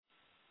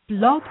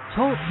Blog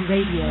Talk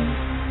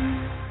Radio.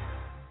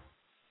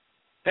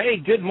 Hey,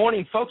 good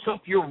morning, folks.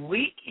 Hope your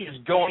week is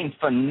going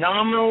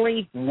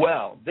phenomenally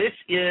well. This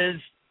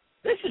is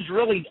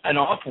really an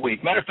off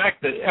week. Matter of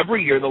fact, that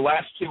every year, the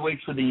last 2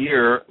 weeks of the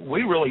year,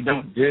 we really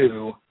don't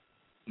do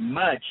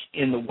much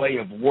in the way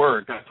of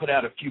work. I put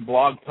out a few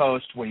blog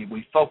posts.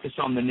 We focus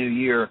on the new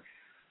year.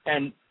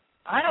 And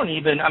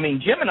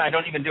Jim and I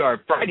don't even do our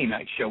Friday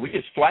night show. We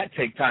just flat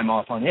take time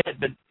off on it.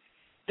 But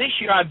this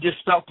year I've just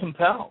felt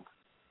compelled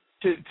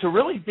to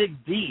really dig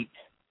deep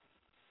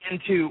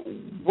into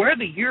where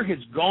the year has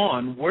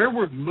gone, where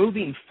we're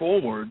moving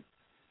forward,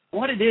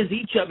 what it is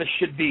each of us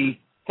should be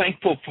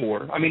thankful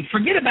for. I mean,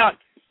 forget about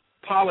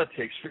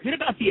politics. Forget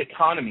about the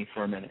economy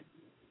for a minute.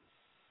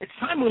 It's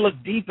time we look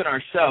deep at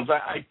ourselves.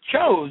 I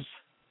chose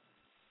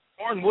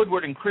Orrin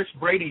Woodward and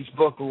Brady's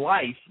book,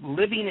 Life,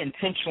 Living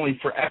Intentionally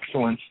for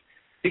Excellence,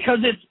 because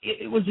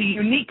it was a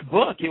unique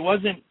book. It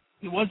wasn't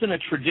a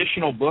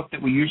traditional book that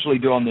we usually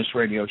do on this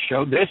radio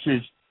show. This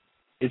is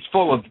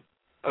full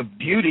of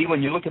beauty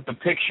when you look at the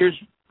pictures,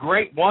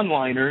 great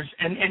one-liners,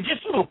 and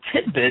just little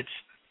tidbits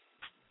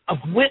of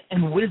wit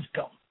and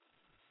wisdom.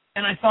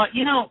 And I thought,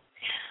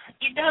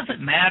 it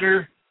doesn't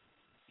matter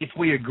if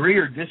we agree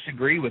or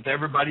disagree with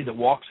everybody that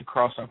walks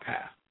across our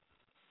path.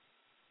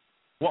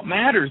 What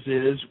matters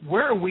is,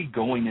 where are we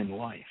going in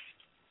life?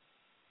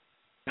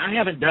 I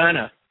haven't done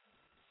a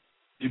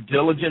due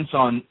diligence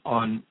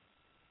on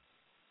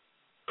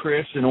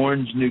Chris and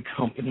Orrin's new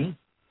company.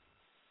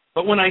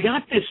 But when I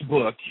got this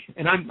book,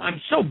 and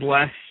I'm so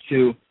blessed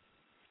to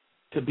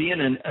be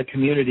in a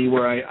community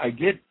where I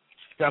get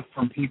stuff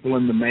from people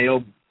in the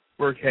mail.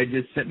 Burke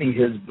Hedges sent me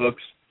his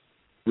books.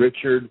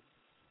 Richard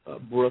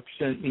Brooks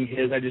sent me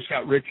his. I just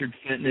got Richard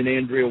Fenton and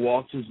Andrea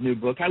Waltz's new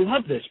book. I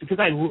love this because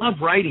I love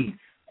writing,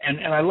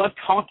 and I love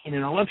talking,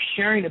 and I love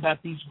sharing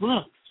about these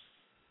books.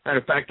 Matter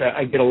of fact,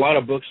 I get a lot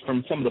of books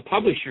from some of the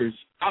publishers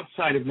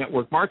outside of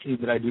network marketing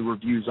that I do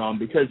reviews on,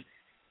 because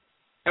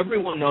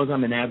everyone knows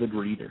I'm an avid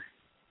reader.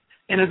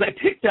 And as I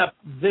picked up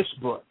this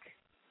book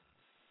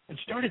and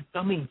started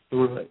thumbing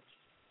through it,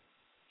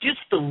 just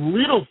the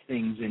little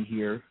things in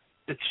here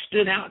that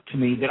stood out to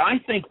me that I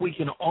think we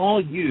can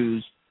all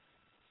use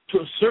to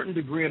a certain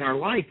degree in our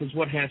life is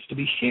what has to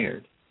be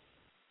shared.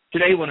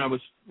 Today when I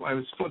was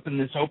flipping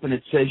this open,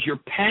 it says, your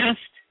past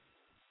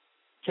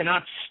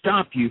cannot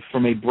stop you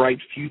from a bright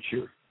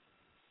future,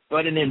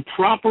 but an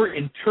improper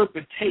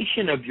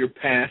interpretation of your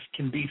past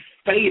can be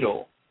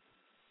fatal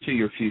to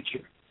your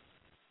future.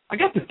 I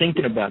got to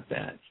thinking about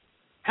that.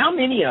 How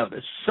many of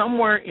us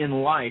somewhere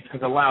in life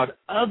have allowed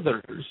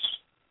others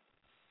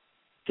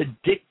to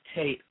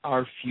dictate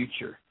our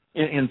future?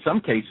 In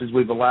some cases,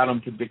 we've allowed them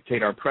to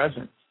dictate our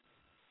present.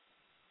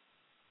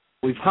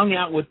 We've hung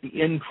out with the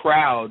in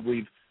crowd.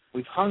 We've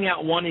hung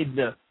out wanting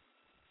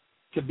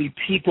to be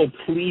people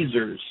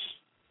pleasers.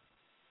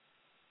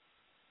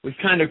 We've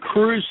kind of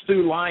cruised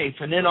through life,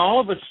 and then all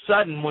of a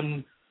sudden,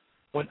 when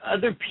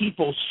other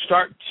people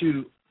start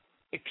to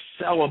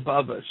excel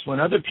above us, when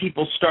other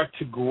people start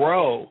to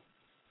grow,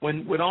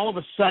 when all of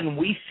a sudden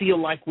we feel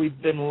like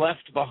we've been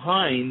left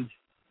behind,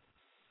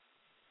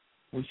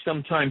 we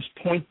sometimes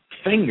point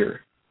the finger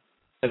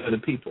at other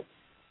people.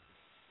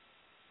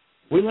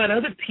 We let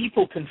other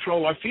people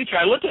control our future.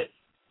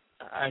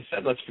 I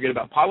said let's forget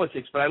about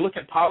politics, but I look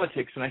at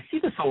politics and I see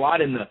this a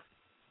lot in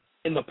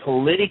the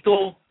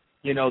political,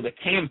 the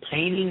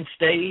campaigning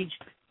stage.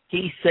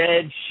 He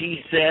said,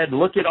 she said,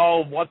 look at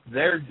all what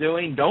they're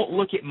doing. Don't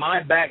look at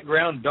my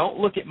background. Don't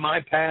look at my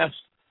past.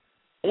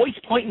 Always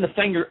pointing the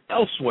finger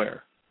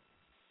elsewhere.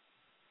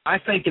 I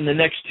think in the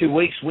next 2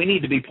 weeks, we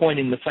need to be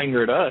pointing the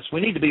finger at us.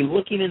 We need to be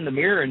looking in the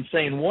mirror and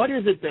saying, what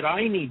is it that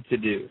I need to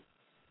do?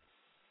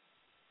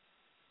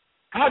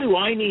 How do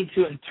I need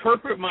to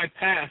interpret my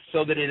past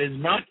so that it is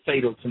not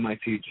fatal to my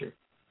future?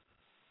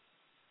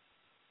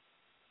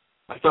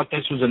 I thought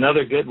this was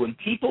another good one.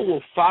 People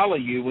will follow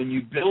you when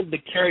you build the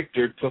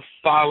character to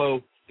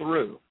follow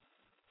through.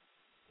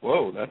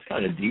 Whoa, that's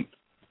kind of deep.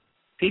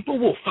 People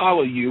will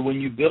follow you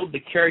when you build the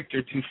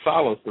character to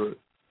follow through.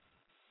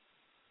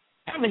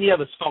 How many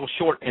of us fall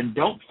short and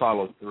don't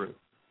follow through?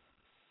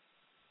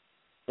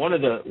 One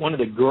of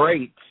the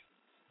greats,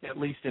 at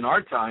least in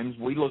our times,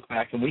 we look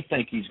back and we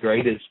think he's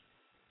great, is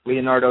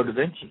Leonardo da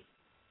Vinci.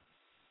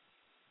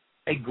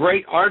 A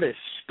great artist,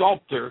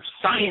 sculptor,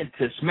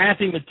 scientist,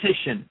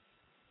 mathematician.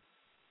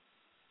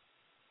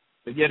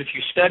 But yet if you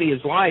study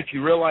his life,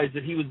 you realize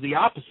that he was the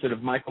opposite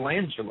of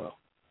Michelangelo.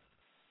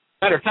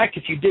 Matter of fact,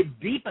 if you dig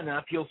deep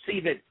enough, you'll see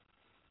that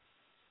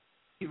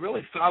he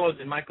really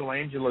followed in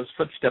Michelangelo's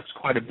footsteps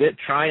quite a bit,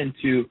 trying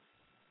to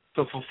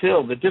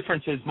fulfill. The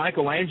difference is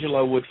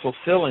Michelangelo would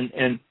fulfill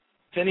and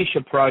finish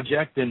a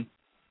project, and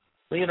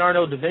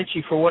Leonardo da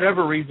Vinci, for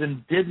whatever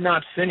reason, did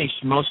not finish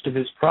most of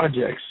his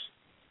projects.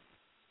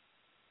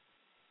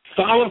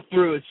 Follow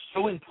through is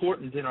so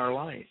important in our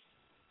life.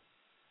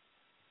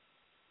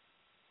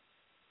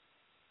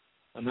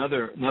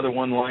 Another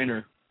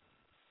one-liner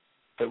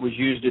that was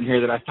used in here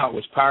that I thought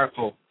was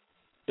powerful.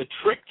 The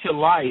trick to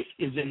life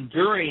is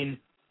enduring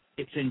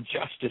its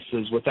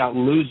injustices without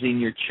losing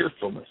your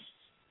cheerfulness.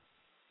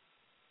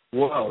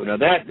 Whoa, now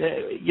that,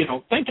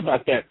 think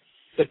about that.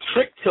 The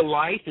trick to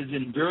life is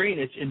enduring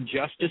its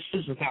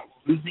injustices without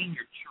losing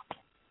your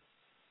cheerfulness.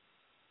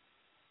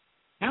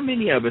 How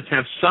many of us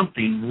have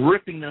something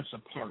ripping us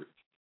apart?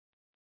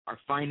 Our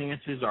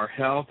finances, our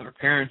health, our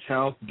parents'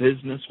 health,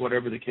 business,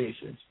 whatever the case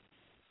is.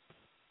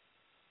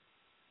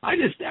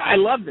 I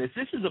love this.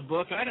 This is a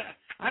book.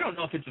 I don't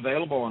know if it's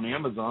available on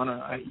Amazon.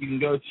 You can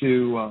go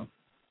to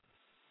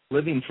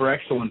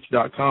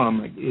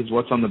livingforexcellence.com is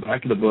what's on the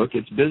back of the book.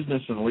 It's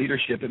business and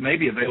leadership. It may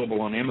be available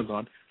on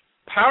Amazon.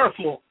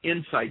 Powerful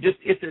insight.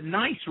 It's a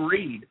nice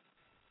read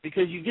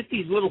because you get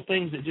these little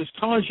things that just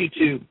cause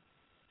you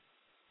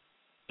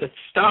to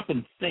stop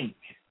and think.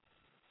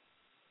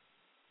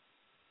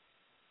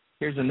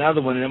 Here's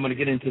another one, and I'm going to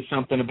get into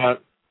something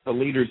about the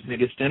leader's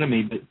biggest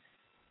enemy, but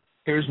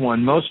here's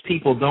one. Most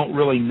people don't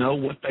really know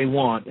what they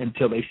want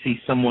until they see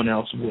someone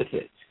else with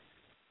it.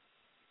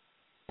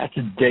 That's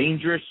a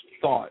dangerous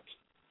thought,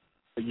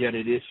 but yet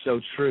it is so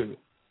true.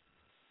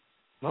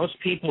 Most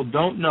people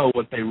don't know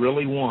what they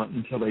really want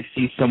until they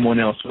see someone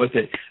else with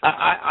it.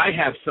 I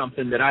have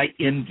something that I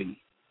envy.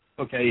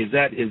 Okay, is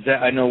that?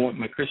 I know what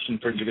my Christian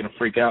friends are going to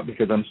freak out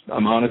because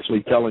I'm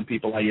honestly telling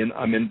people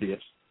I'm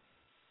envious.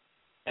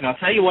 And I'll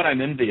tell you what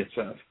I'm envious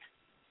of.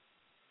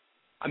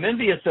 I'm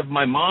envious of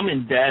my mom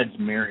and dad's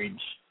marriage.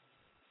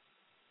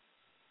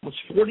 It was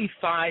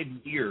 45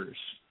 years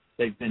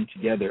they've been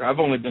together. I've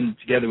only been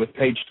together with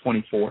Paige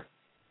 24.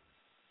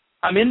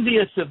 I'm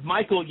envious of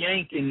Michael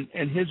Yank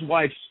and his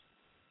wife's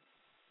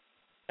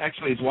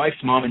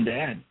mom and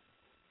dad.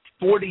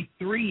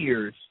 43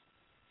 years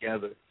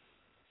together.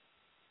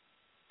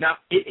 Now,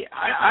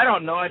 I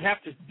don't know. I'd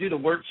have to do the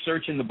word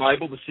search in the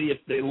Bible to see if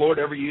the Lord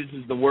ever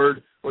uses the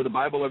word or the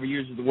Bible ever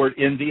uses the word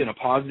envy in a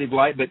positive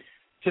light. But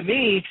to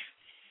me,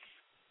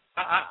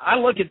 I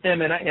look at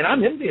them and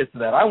I'm envious of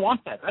that. I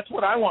want that. That's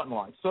what I want in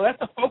life. So that's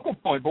a focal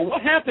point. But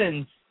what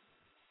happens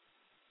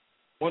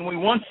when we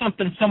want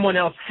something someone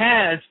else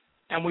has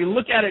and we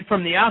look at it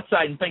from the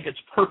outside and think it's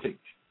perfect?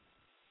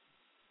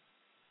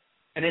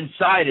 And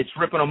inside it's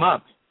ripping them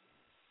up.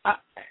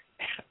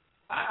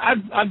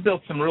 I've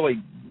built some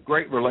really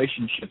great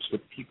relationships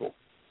with people,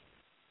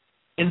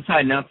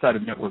 inside and outside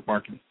of network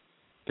marketing,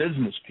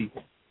 business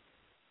people.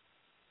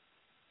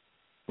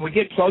 We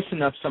get close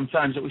enough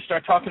sometimes that we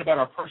start talking about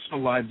our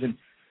personal lives,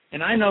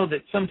 and I know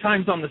that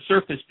sometimes on the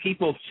surface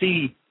people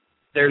see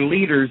their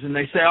leaders and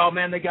they say, oh,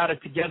 man, they got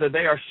it together. They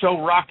are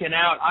so rocking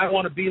out. I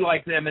want to be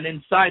like them. And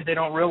inside they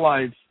don't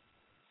realize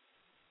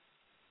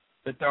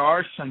that there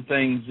are some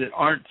things that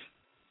aren't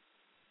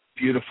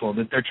beautiful,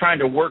 that they're trying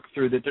to work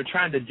through, that they're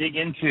trying to dig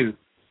into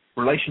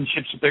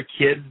relationships with their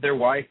kids, their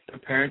wife, their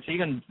parents,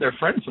 even their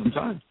friends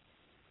sometimes.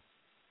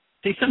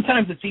 See,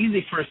 sometimes it's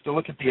easy for us to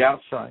look at the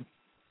outside,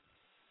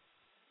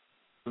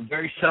 but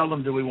very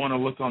seldom do we want to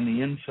look on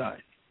the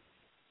inside.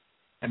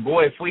 And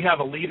boy, if we have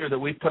a leader that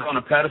we put on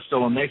a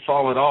pedestal and they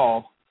fall at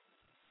all,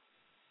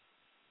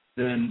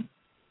 then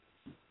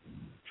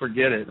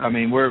forget it. I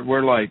mean,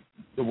 we're like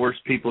the worst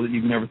people that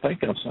you can ever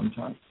think of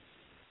sometimes.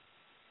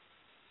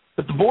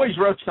 But the boys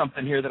wrote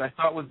something here that I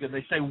thought was good.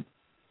 They say,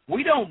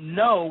 we don't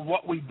know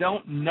what we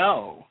don't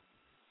know.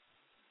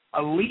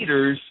 A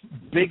leader's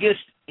biggest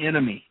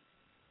enemy.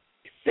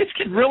 This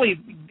could really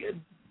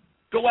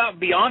go out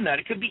beyond that.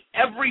 It could be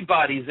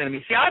everybody's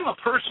enemy. See, I'm a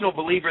personal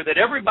believer that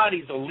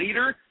everybody's a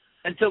leader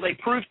until they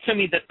prove to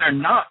me that they're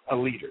not a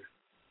leader.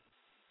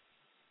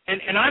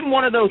 And I'm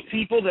one of those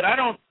people that I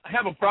don't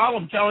have a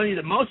problem telling you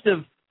that most of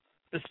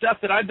the stuff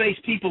that I base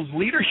people's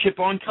leadership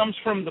on comes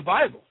from the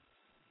Bible.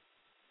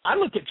 I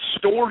look at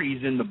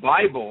stories in the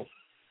Bible,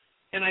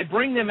 and I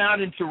bring them out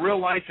into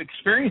real-life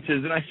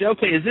experiences, and I say,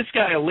 okay, is this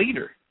guy a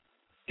leader?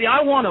 See,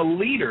 I want a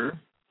leader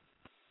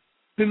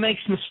who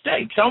makes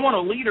mistakes. I want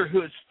a leader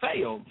who has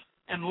failed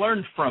and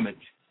learned from it.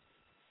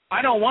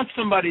 I don't want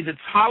somebody that's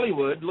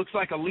Hollywood, looks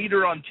like a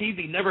leader on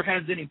TV, never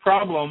has any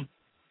problem.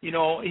 You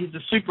know, he's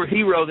a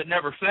superhero that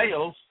never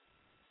fails.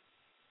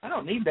 I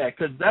don't need that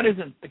because that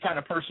isn't the kind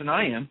of person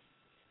I am.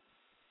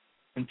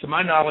 And to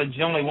my knowledge,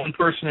 the only one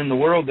person in the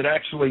world that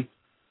actually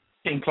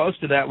came close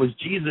to that was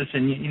Jesus.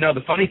 And, you know,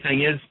 the funny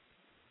thing is,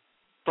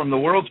 from the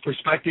world's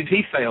perspective,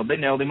 he failed. They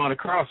nailed him on a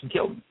cross and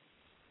killed him.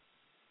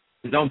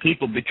 His own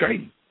people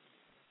betrayed him.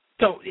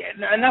 So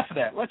enough of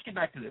that. Let's get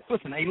back to this.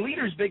 Listen, a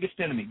leader's biggest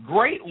enemy.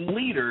 Great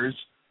leaders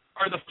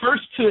are the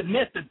first to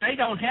admit that they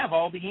don't have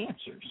all the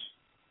answers.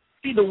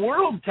 See, the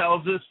world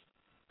tells us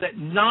that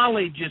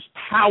knowledge is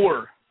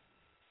power.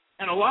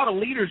 And a lot of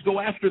leaders go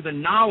after the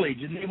knowledge,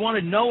 and they want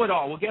to know it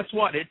all. Well, guess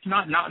what? It's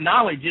not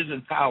knowledge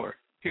isn't power,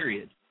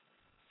 period.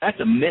 That's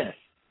a myth.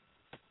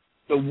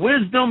 The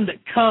wisdom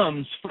that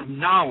comes from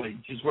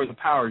knowledge is where the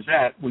power is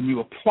at when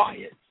you apply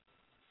it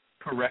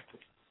correctly.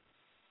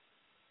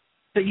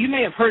 So you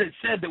may have heard it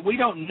said that we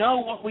don't know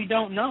what we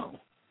don't know.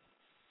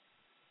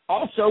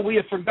 Also, we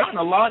have forgotten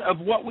a lot of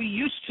what we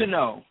used to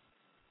know.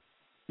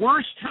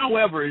 Worst,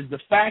 however, is the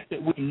fact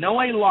that we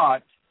know a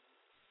lot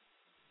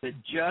that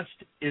just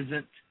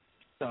isn't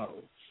so.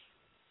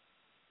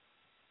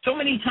 So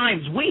many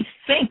times we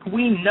think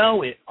we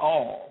know it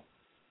all.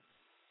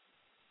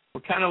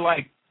 We're kind of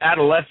like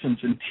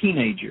adolescents and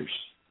teenagers.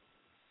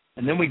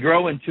 And then we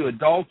grow into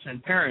adults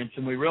and parents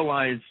and we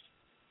realize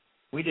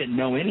we didn't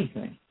know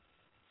anything.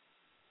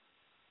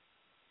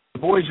 The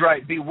boy's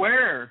right.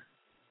 Beware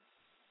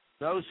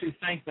those who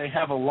think they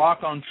have a lock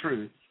on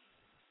truth,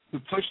 who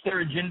push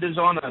their agendas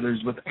on others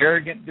with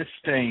arrogant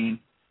disdain,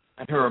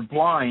 and who are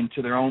blind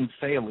to their own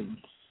failings.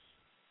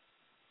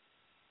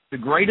 The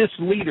greatest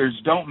leaders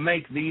don't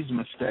make these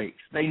mistakes.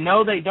 They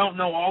know they don't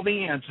know all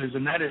the answers,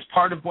 and that is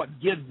part of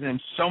what gives them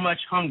so much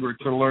hunger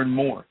to learn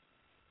more.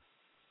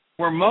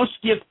 Where most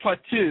give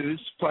platitudes,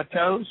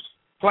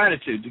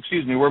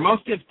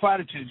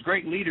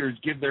 great leaders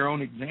give their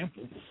own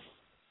examples.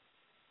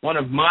 One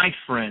of my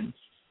friends,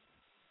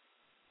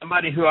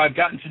 somebody who I've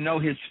gotten to know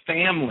his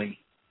family,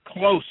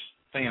 close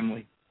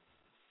family,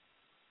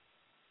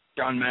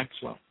 John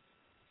Maxwell.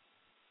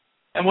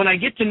 And when I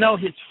get to know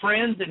his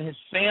friends and his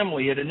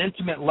family at an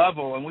intimate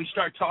level and we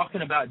start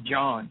talking about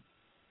John,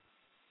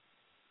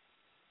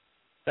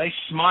 they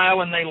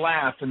smile and they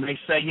laugh and they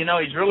say, you know,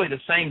 he's really the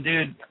same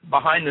dude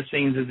behind the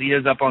scenes as he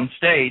is up on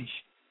stage.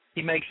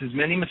 He makes as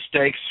many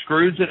mistakes,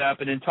 screws it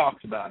up, and then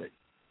talks about it.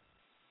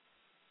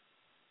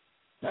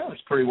 That was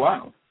pretty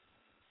wild.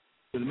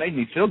 Because it made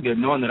me feel good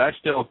knowing that I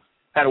still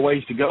had a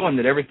ways to go and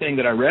that everything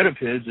that I read of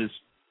his is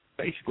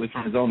basically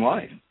from his own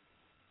life.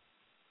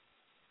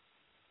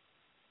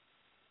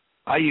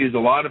 I use a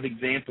lot of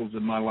examples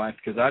in my life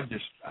because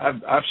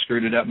I've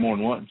screwed it up more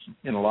than once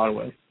in a lot of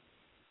ways.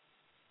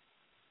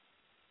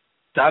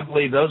 So I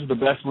believe those are the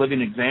best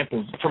living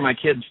examples for my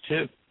kids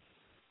too.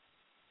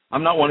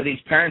 I'm not one of these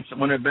parents that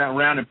went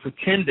around and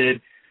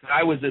pretended that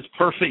I was this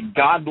perfect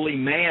godly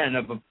man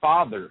of a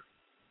father.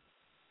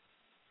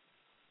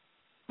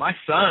 My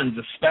sons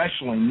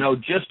especially know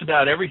just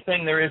about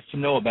everything there is to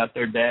know about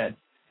their dad.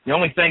 The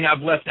only thing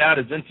I've left out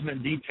is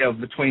intimate details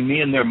between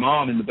me and their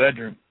mom in the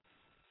bedroom.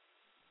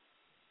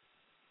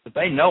 But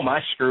they know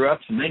my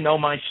screw-ups and they know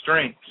my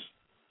strengths.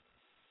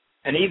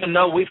 And even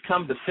though we've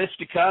come to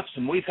fisticuffs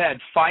and we've had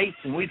fights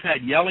and we've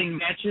had yelling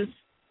matches,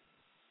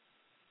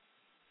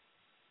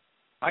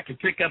 I could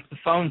pick up the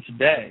phone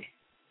today.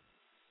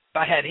 If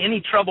I had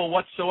any trouble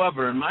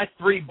whatsoever, and my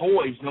three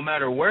boys, no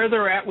matter where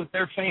they're at with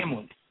their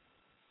families,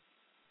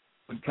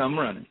 would come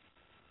running.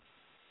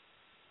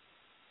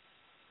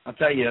 I'll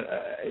tell you,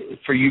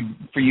 for you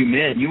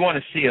men, you want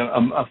to see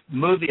a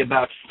movie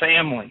about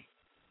family.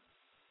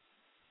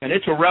 And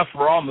it's a rough,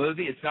 raw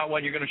movie. It's not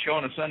one you're going to show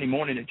on a Sunday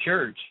morning at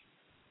church.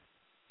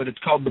 But it's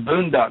called The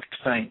Boondock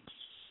Saints.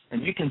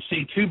 And you can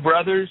see two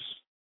brothers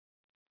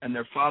and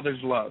their father's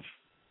love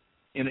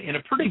in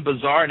a pretty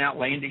bizarre and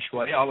outlandish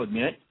way, I'll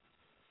admit.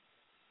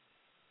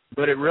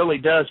 But it really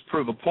does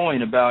prove a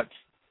point about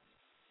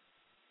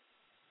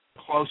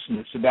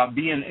closeness, about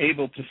being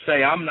able to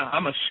say, I'm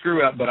a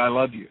screw-up, but I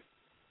love you.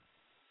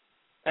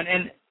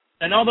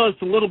 And although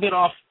it's a little bit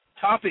off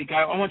topic,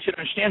 I want you to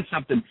understand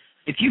something.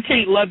 If you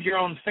can't love your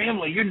own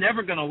family, you're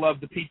never going to love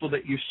the people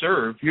that you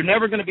serve. You're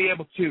never going to be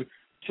able to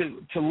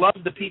love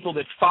the people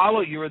that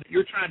follow you or that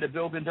you're trying to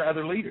build into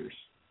other leaders.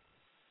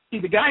 See,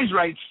 the guy's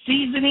right.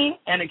 Seasoning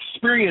and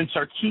experience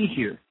are key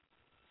here.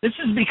 This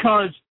is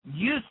because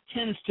youth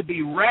tends to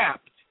be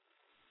wrapped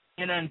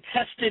in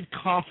untested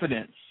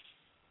confidence.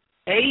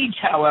 Age,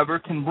 however,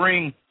 can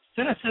bring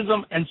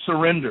cynicism and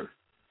surrender.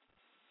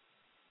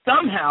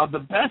 Somehow, the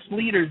best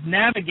leaders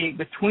navigate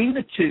between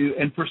the two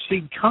and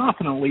proceed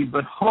confidently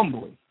but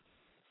humbly.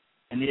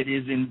 And it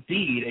is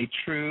indeed a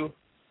true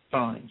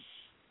sign.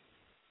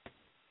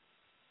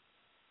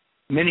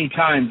 Many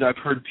times I've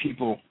heard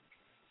people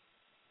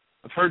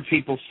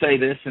say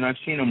this, and I've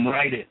seen them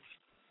write it.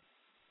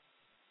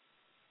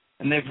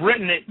 And they've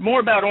written it more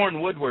about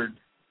Orrin Woodward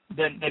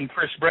than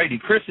Chris Brady.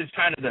 Chris is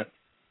kind of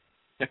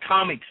the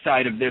comic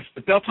side of this,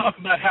 but they'll talk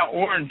about how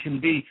Orrin can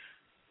be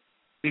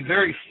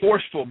very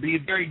forceful, be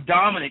very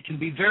dominant, can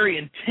be very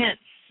intense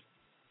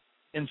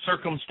in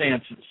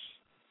circumstances.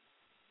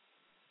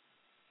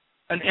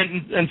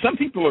 And some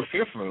people are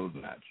fearful of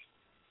that.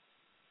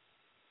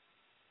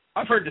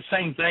 I've heard the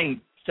same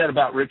thing said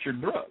about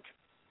Richard Brooke.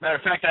 Matter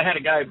of fact, I had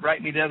a guy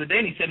write me the other day,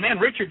 and he said, man,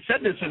 Richard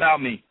said this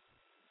about me.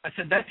 I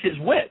said, that's his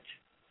wit.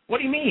 What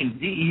do you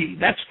mean?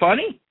 That's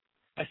funny?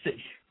 I said,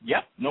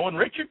 yep, knowing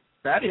Richard,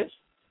 that is.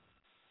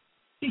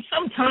 See,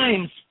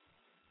 sometimes,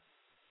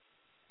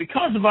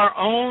 because of our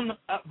own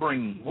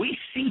upbringing, we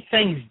see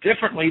things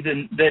differently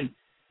than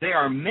they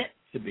are meant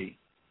to be.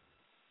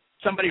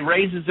 Somebody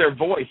raises their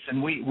voice,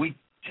 and we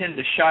tend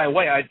to shy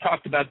away. I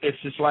talked about this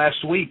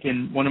last week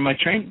in one of my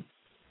trainings.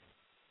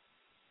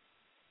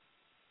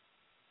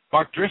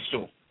 Mark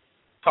Driscoll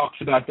talks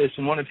about this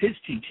in one of his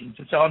teachings.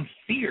 It's on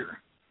fear.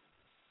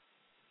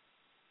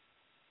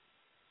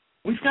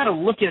 We've got to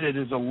look at it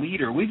as a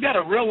leader. We've got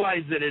to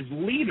realize that as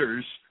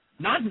leaders,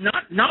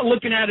 not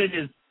looking at it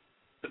as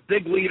the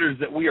big leaders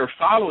that we are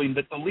following,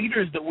 but the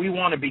leaders that we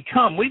want to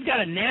become, we've got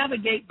to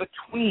navigate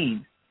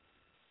between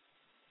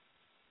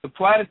the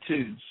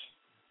platitudes.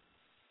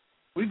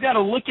 We've got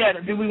to look at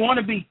it. Do we want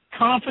to be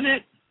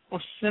confident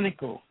or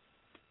cynical?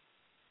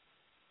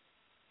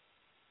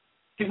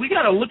 See, we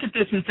got to look at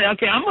this and say,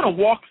 okay, I'm going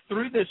to walk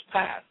through this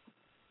path.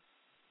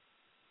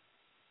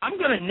 I'm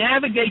going to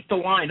navigate the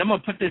line. I'm going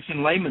to put this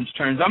in layman's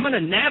terms. I'm going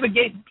to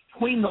navigate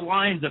between the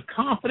lines of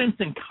confidence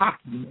and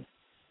cockiness.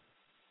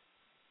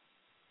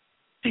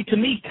 See, to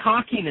me,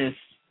 cockiness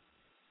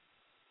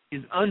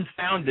is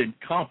unfounded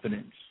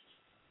confidence.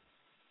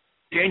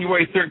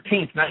 January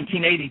 13th,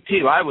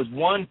 1982, I was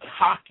one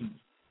cocky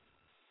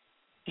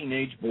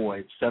teenage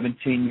boy,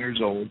 17 years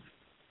old.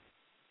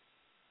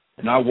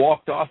 And I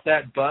walked off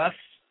that bus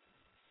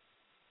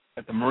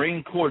at the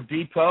Marine Corps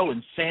Depot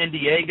in San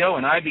Diego,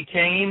 and I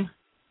became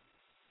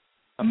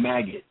a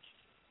maggot.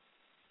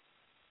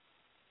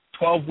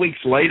 12 weeks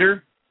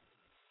later,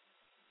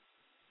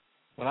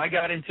 when I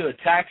got into a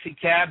taxi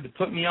cab to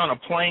put me on a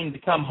plane to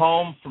come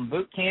home from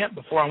boot camp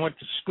before I went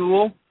to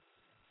school,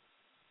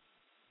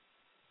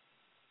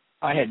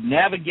 I had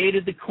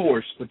navigated the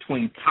course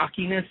between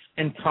cockiness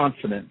and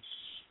confidence.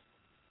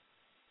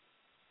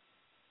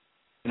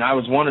 And I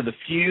was one of the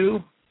few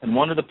and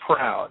one of the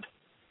proud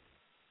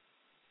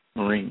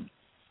Marines.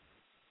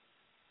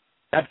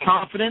 That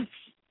confidence,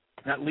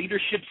 that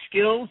leadership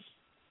skills,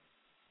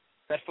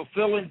 that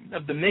fulfilling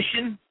of the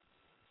mission,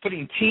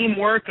 putting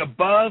teamwork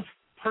above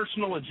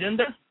personal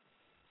agenda,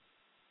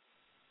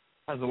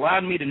 has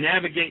allowed me to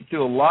navigate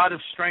through a lot of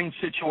strange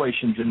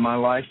situations in my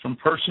life, from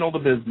personal to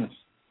business.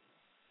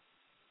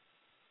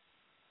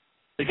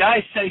 The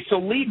guys say, so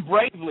lead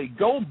bravely,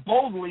 go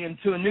boldly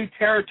into a new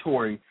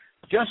territory.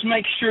 Just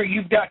make sure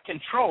you've got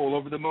control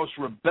over the most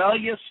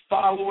rebellious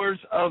followers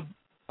of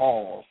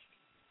all,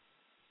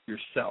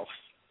 yourself.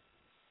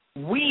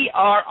 We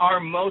are our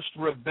most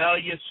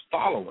rebellious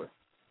follower.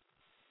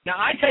 Now,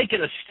 I take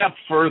it a step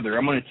further.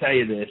 I'm going to tell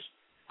you this.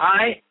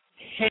 I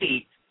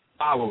hate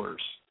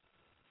followers.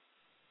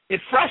 It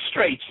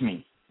frustrates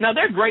me. Now,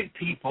 they're great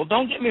people.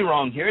 Don't get me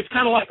wrong here. It's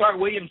kind of like Art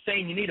Williams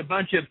saying you need a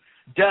bunch of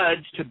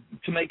duds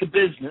to make a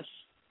business.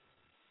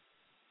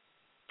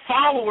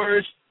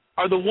 Followers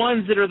are the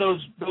ones that are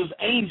those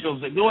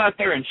angels that go out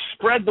there and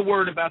spread the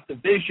word about the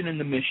vision and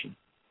the mission.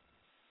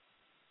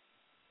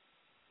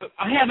 But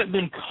I haven't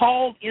been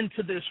called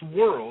into this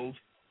world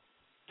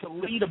to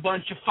lead a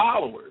bunch of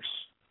followers.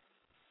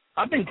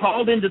 I've been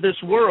called into this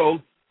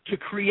world to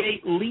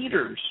create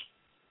leaders.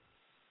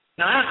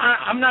 Now,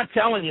 I'm not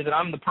telling you that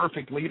I'm the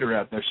perfect leader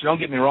out there, so don't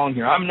get me wrong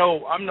here. I'm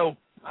no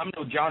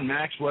John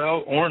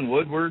Maxwell, Orrin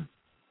Woodward.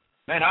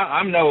 Man,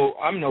 I'm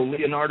no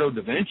Leonardo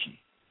da Vinci.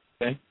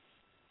 Okay.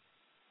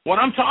 What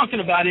I'm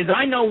talking about is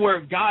I know where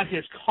God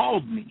has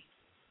called me.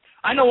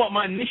 I know what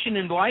my mission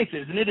in life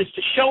is, and it is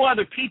to show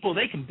other people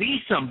they can be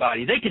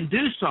somebody. They can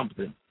do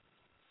something.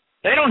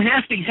 They don't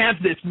have to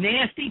have this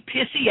nasty,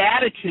 pissy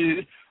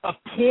attitude of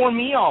poor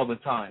me all the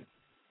time.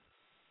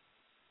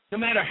 No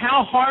matter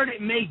how hard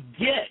it may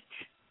get,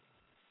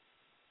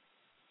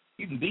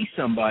 you can be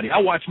somebody. I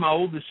watch my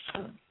oldest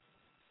son.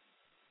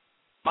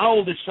 My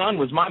oldest son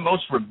was my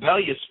most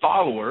rebellious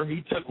follower.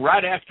 He took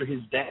right after his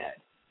dad.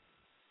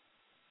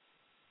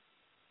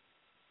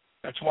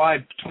 That's why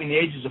between the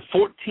ages of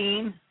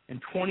 14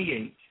 and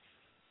 28,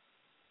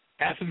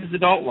 half of his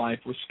adult life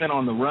was spent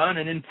on the run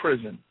and in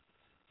prison,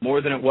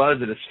 more than it was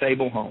at a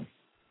stable home.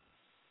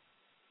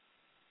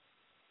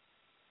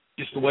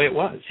 Just the way it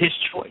was, his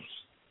choice.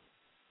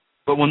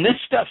 But when this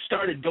stuff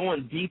started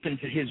going deep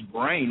into his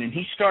brain and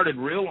he started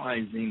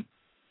realizing,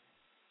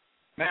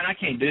 man, I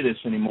can't do this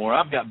anymore.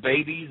 I've got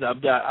babies.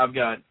 I've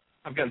got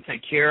to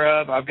take care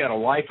of. I've got a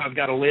life I've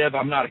got to live.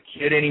 I'm not a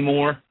kid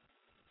anymore.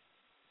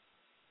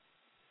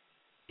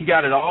 He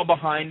got it all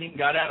behind him,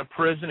 got out of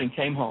prison, and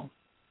came home.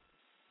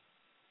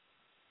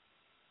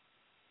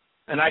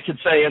 And I could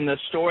say in this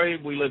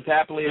story, we lived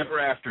happily ever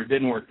after. It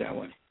didn't work that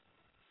way.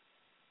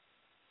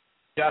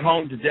 Got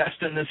home to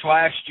Destin this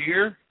last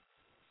year.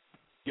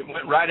 It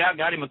went right out,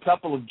 got him a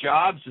couple of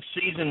jobs. The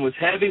season was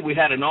heavy. We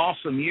had an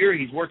awesome year.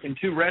 He's working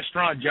 2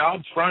 restaurant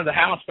jobs, front of the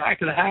house,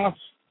 back of the house.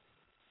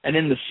 And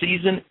then the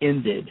season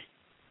ended.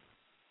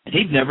 And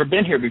he'd never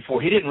been here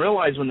before. He didn't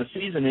realize when the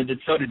season ended,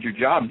 so did your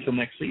job until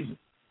next season.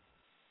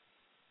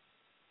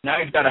 Now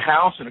he's got a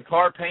house and a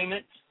car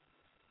payment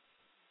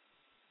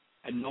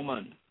and no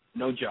money,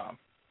 no job.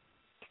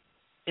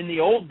 In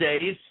the old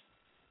days,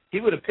 he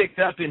would have picked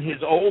up in his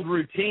old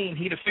routine.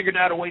 He'd have figured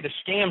out a way to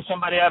scam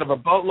somebody out of a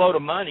boatload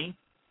of money.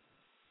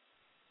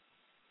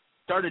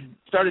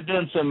 Started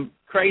doing some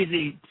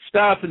crazy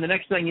stuff, and the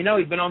next thing you know,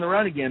 he'd been on the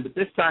run again. But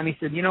this time he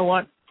said, you know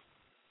what?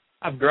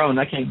 I've grown.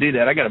 I can't do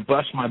that. I got to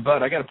bust my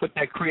butt. I got to put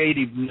that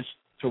creativeness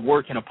to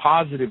work in a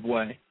positive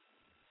way.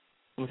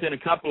 Within a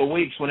couple of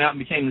weeks, went out and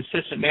became the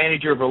assistant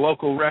manager of a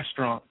local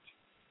restaurant.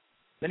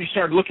 Then he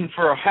started looking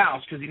for a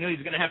house because he knew he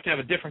was going to have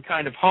a different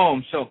kind of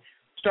home. So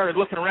started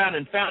looking around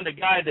and found a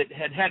guy that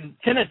had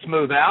tenants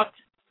move out,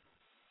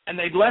 and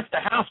they'd left the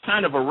house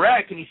kind of a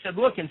wreck. And he said,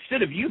 look,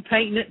 instead of you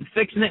painting it and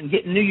fixing it and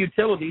getting new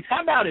utilities,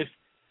 how about if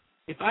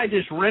I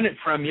just rent it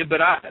from you,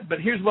 but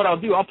here's what I'll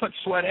do. I'll put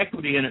sweat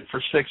equity in it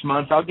for 6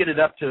 months. I'll get it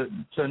up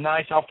to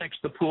nice. I'll fix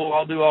the pool.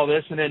 I'll do all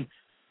this. And then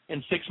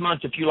in 6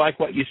 months, if you like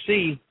what you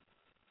see,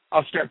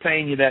 I'll start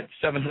paying you that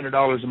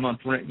 $700 a month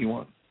rent you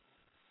want.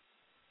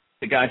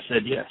 The guy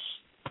said yes.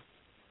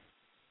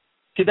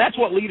 See, that's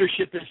what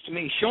leadership is to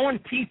me, showing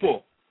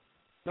people,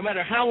 no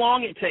matter how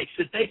long it takes,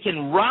 that they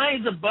can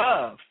rise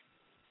above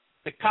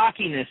the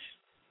cockiness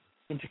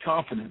into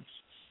confidence.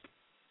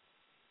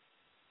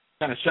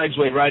 Kind of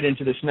segue right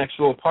into this next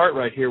little part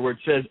right here where it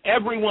says,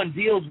 everyone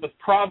deals with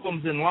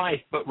problems in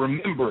life, but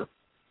remember,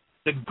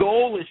 the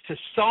goal is to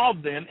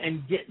solve them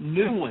and get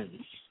new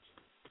ones.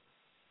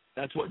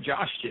 That's what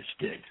Josh just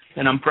did,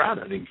 and I'm proud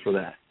of him for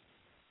that.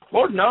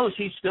 Lord knows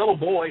he's still a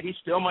boy. He's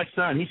still my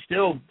son. He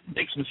still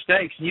makes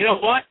mistakes. And you know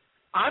what?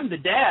 I'm the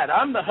dad.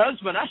 I'm the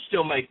husband. I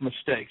still make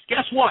mistakes.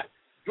 Guess what?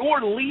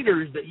 Your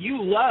leaders that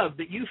you love,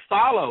 that you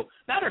follow,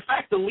 matter of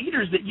fact, the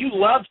leaders that you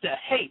love to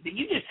hate, that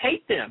you just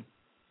hate them.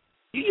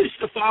 You used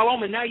to follow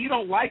them, and now you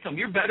don't like them.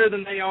 You're better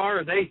than they are,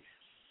 or they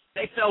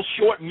fell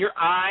short in your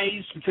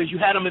eyes because you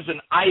had them as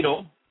an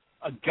idol,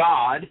 a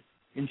god,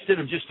 instead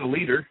of just a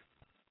leader.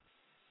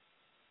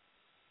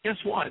 Guess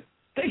what?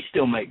 They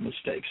still make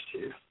mistakes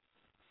too.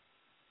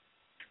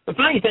 The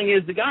funny thing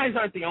is, the guys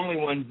aren't the only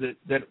ones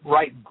that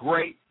write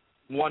great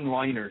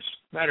one-liners.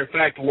 Matter of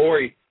fact,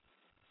 Lori,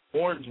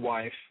 Orrin's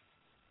wife,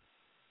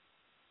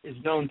 is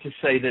known to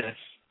say this,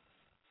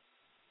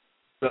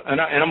 and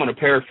I'm going to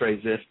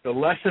paraphrase this: the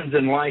lessons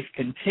in life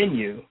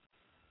continue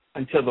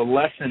until the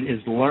lesson is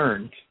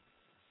learned.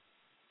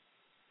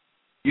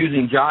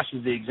 Using Josh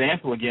as the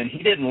example again,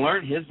 he didn't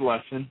learn his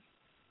lesson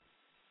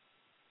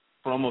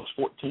for almost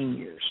 14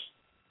 years.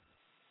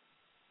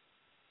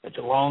 That's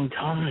a long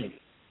time.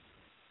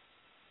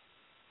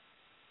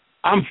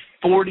 I'm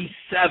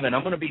 47.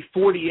 I'm going to be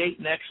 48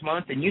 next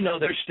month, and you know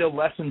there's still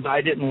lessons I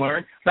didn't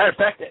learn. Matter of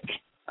fact,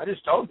 I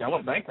just told you I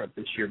went bankrupt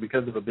this year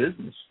because of a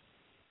business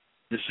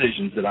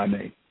decisions that I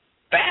made.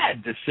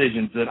 Bad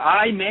decisions that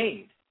I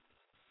made.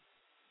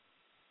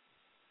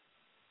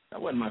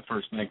 That wasn't my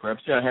first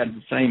bankruptcy. I had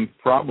the same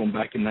problem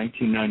back in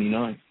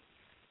 1999.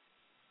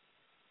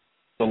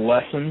 The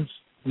lessons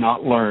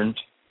not learned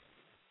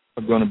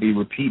are going to be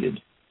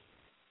repeated.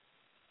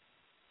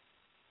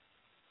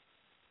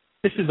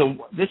 This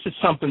is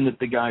something that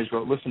the guys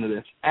wrote. Listen to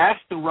this. Ask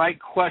the right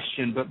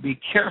question, but be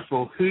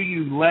careful who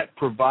you let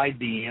provide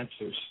the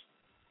answers.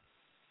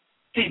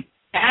 See,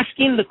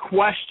 asking the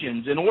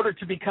questions in order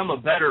to become a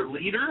better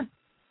leader,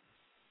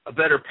 a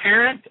better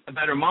parent, a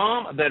better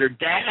mom, a better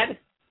dad,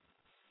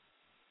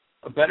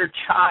 a better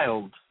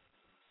child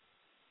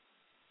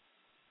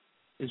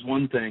is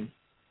one thing.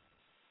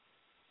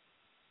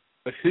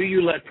 But who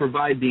you let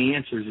provide the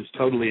answers is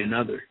totally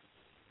another.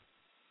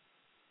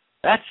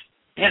 That's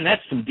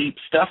some deep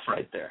stuff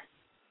right there.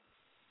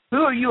 Who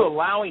are you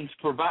allowing to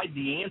provide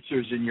the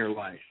answers in your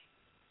life?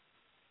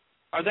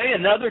 Are they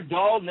another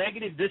dull,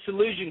 negative,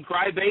 disillusioned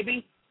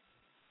crybaby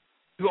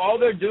who all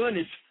they're doing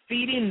is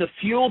feeding the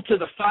fuel to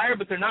the fire,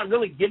 but they're not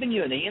really giving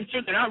you an answer?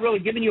 They're not really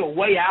giving you a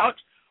way out?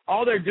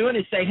 All they're doing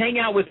is say, hang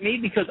out with me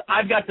because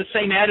I've got the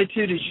same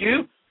attitude as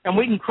you, and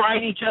we can cry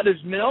in each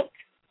other's milk.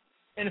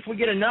 And if we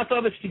get enough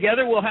of us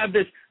together, we'll have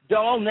this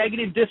dull,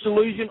 negative,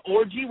 disillusioned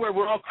orgy where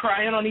we're all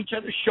crying on each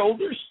other's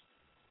shoulders.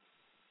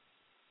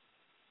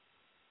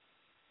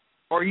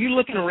 Or are you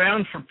looking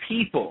around for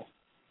people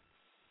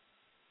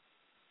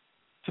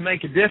to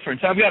make a difference?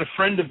 I've got a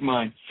friend of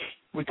mine.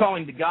 We call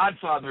him the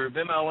godfather of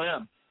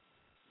MLM.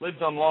 Lives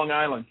on Long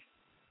Island.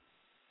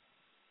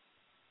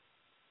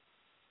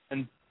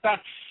 And about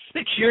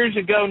 6 years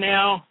ago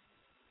now,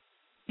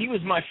 he was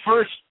my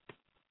first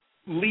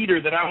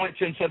leader that I went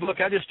to and said,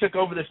 look, I just took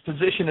over this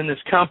position in this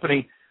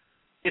company.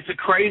 It's a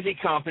crazy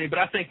company, but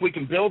I think we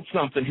can build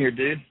something here,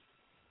 dude.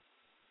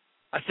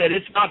 I said,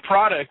 it's not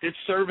product, it's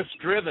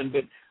service-driven,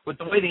 but with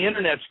the way the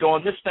Internet's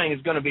going, this thing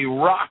is going to be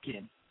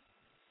rocking.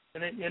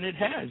 And it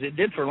has. It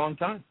did for a long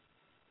time.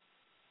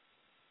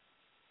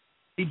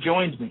 He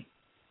joins me.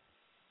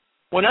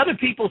 When other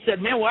people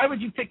said, man, why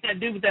would you pick that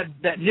dude with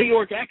that New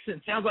York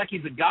accent? Sounds like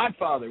he's a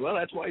godfather. Well,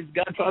 that's why he's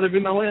the godfather of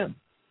MLM.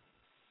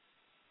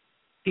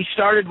 He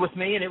started with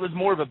me, and it was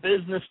more of a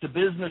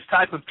business-to-business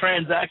type of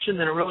transaction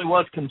than it really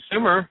was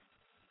consumer.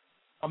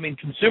 I mean,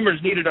 consumers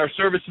needed our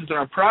services and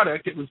our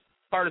product. It was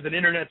part of an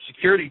Internet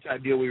security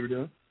type deal we were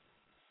doing.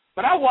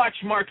 But I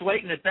watched Mark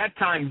Layton at that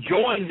time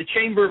join the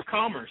Chamber of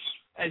Commerce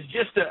as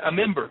just a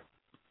member.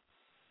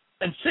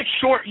 And 6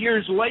 short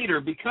years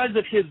later, because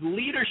of his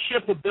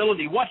leadership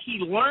ability, what he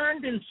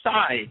learned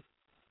inside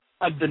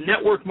of the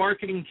network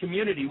marketing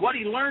community, what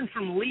he learned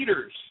from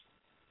leaders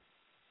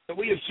that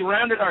we have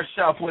surrounded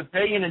ourselves with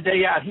day in and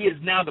day out, he is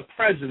now the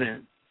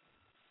president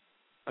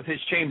of his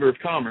Chamber of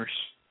Commerce.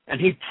 And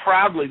he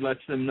proudly lets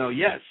them know,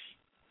 yes,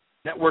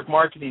 network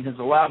marketing has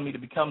allowed me to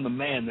become the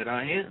man that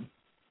I am.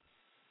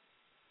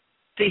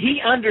 See, he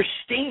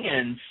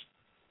understands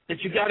that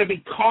you've got to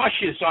be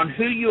cautious on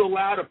who you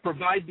allow to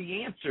provide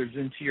the answers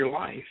into your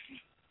life.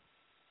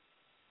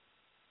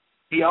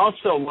 He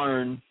also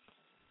learned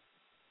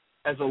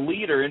as a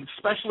leader, and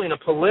especially in a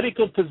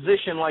political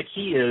position like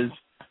he is,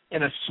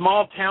 in a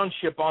small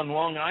township on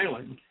Long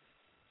Island,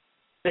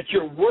 that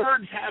your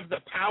words have the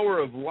power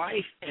of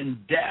life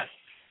and death,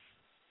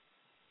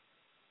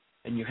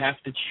 and you have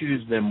to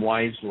choose them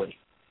wisely.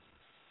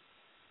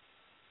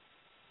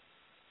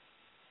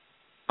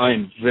 I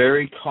am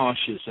very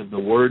cautious of the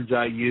words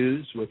I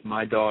use with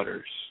my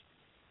daughters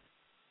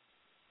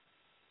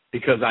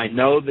because I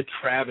know the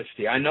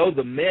travesty. I know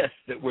the myth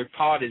that we're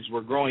taught as we're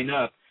growing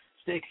up.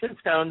 Sticks and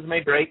stones may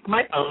break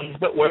my bones,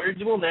 but words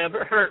will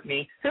never hurt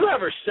me.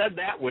 Whoever said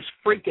that was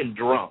freaking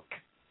drunk.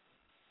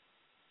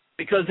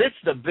 Because it's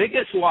the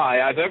biggest lie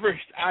I've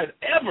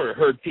ever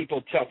heard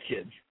people tell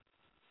kids.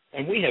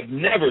 And we have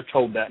never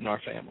told that in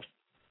our family.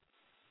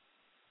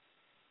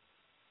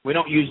 We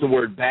don't use the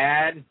word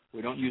bad.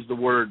 We don't use the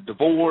word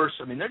divorce.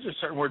 I mean, there's just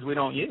certain words we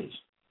don't use.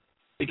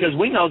 Because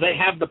we know they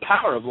have the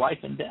power of life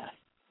and death.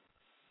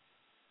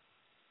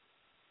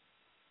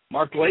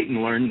 Mark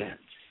Layton learned that.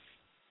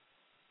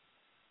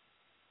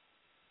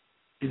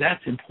 See,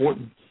 that's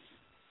important.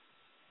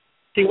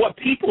 See, what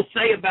people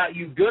say about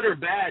you, good or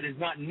bad, is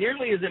not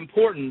nearly as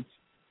important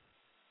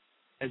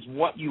as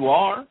what you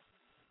are,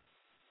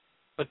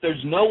 but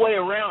there's no way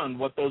around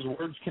what those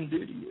words can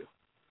do to you.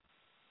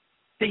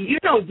 See, you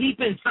know deep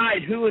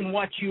inside who and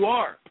what you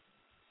are.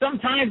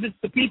 Sometimes it's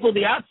the people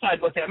the outside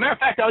look at. Matter of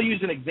fact, I'll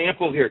use an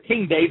example here.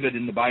 King David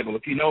in the Bible.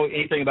 If you know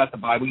anything about the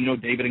Bible, you know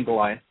David and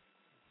Goliath.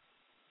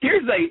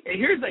 Here's a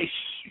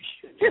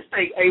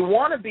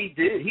wannabe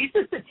dude. He's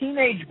just a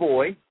teenage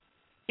boy.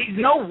 He's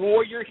no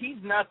warrior. He's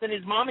nothing.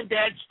 His mom and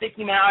dad stick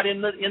him out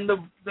in the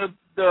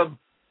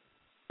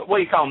what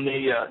do you call them,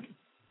 the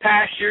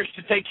pastures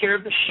to take care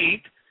of the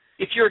sheep.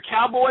 If you're a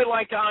cowboy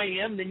like I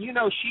am, then you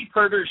know sheep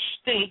herders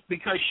stink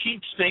because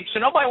sheep stink. So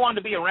nobody wanted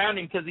to be around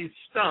him because he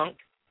stunk.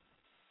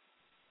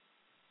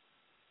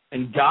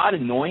 And God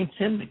anoints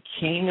him the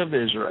king of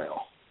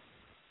Israel.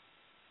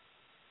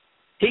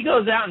 He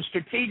goes out and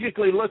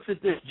strategically looks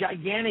at this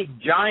gigantic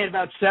giant,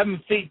 about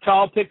 7 feet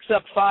tall, picks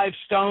up 5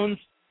 stones.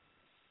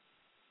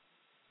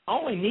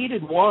 Only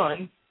needed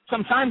one.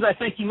 Sometimes I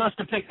think he must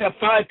have picked up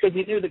 5 because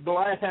he knew that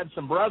Goliath had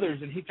some brothers,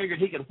 and he figured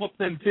he could whoop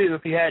them too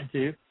if he had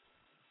to.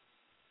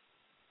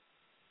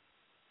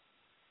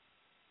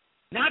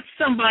 Not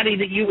somebody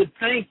that you would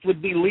think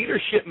would be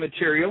leadership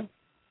material.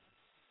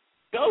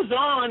 Goes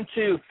on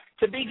to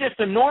be just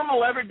a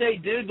normal, everyday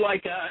dude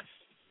like us,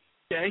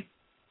 okay?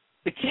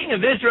 The king of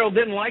Israel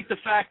didn't like the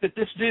fact that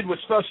this dude was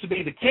supposed to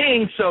be the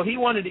king, so he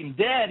wanted him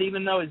dead,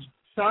 even though his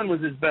son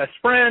was his best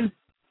friend.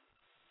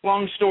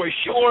 Long story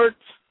short,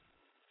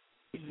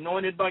 he's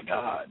anointed by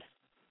God.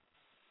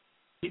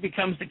 He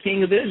becomes the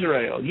king of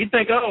Israel. You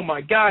think, oh,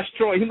 my gosh,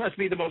 Troy, he must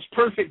be the most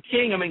perfect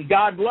king. I mean,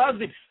 God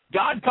loves him.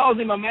 God calls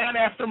him a man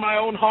after my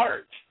own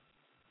heart.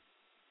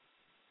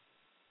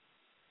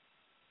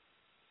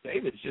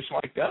 David's just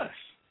like us.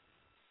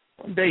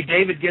 One day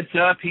David gets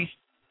up. He's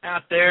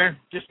out there,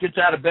 just gets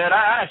out of bed.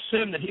 I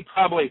assume that he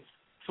probably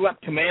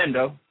slept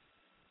commando.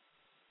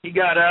 He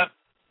got up.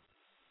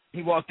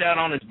 He walked out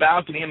on his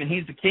balcony. I mean,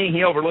 he's the king.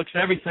 He overlooks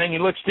everything. He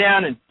looks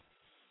down, and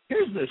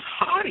here's this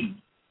hottie,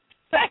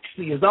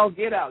 sexy as all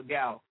get-out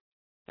gal,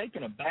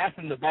 taking a bath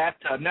in the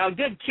bathtub. Now, a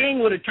good king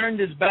would have turned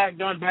his back,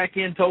 gone back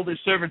in, told his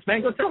servants,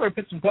 man, go tell her to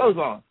put some clothes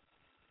on.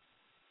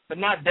 But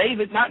not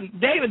David. Not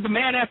David, the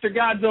man after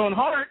God's own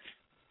heart.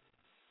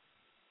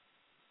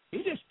 He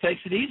just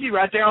takes it easy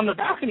right there on the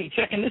balcony,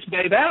 checking this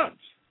babe out.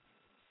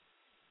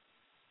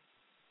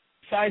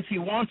 Besides, he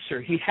wants her.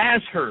 He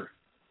has her.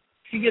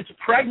 She gets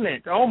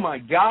pregnant. Oh, my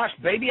gosh,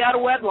 baby out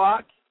of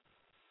wedlock.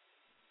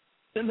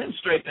 Send them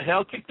straight to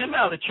hell. Kick them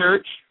out of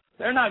church.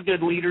 They're not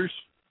good leaders.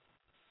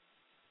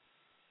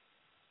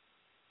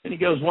 And he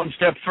goes one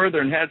step further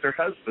and has her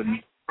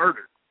husband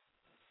murdered.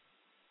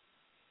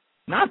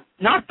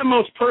 Not the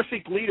most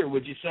perfect leader,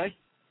 would you say?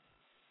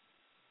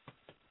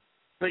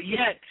 But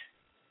yet,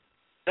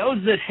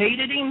 those that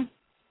hated him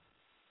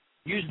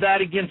used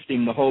that against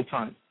him the whole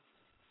time.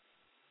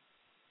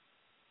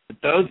 But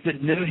those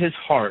that knew his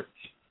heart,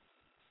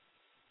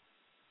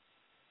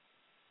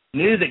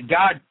 knew that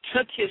God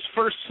took his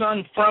first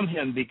son from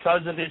him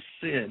because of his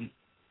sin,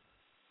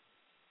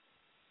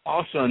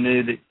 also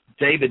knew that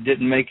David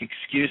didn't make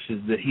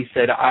excuses, that he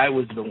said, I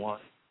was the one.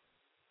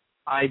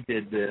 I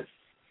did this.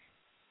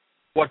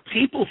 What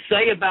people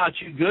say about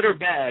you, good or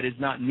bad, is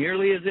not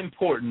nearly as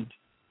important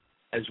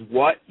as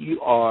what you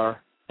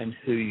are and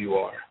who you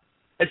are.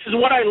 This is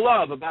what I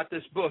love about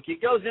this book.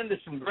 It goes into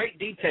some great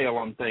detail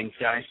on things,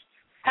 guys.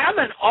 Have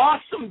an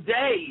awesome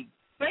day.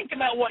 Think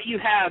about what you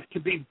have to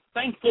be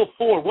thankful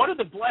for. What are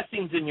the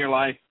blessings in your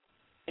life?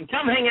 And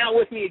come hang out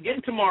with me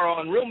again tomorrow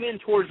on Real Men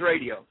Tours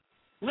Radio.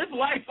 Live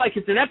life like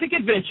it's an epic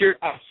adventure.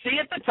 I'll see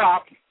you at the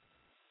top.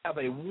 Have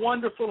a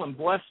wonderful and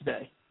blessed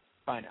day.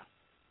 Bye now.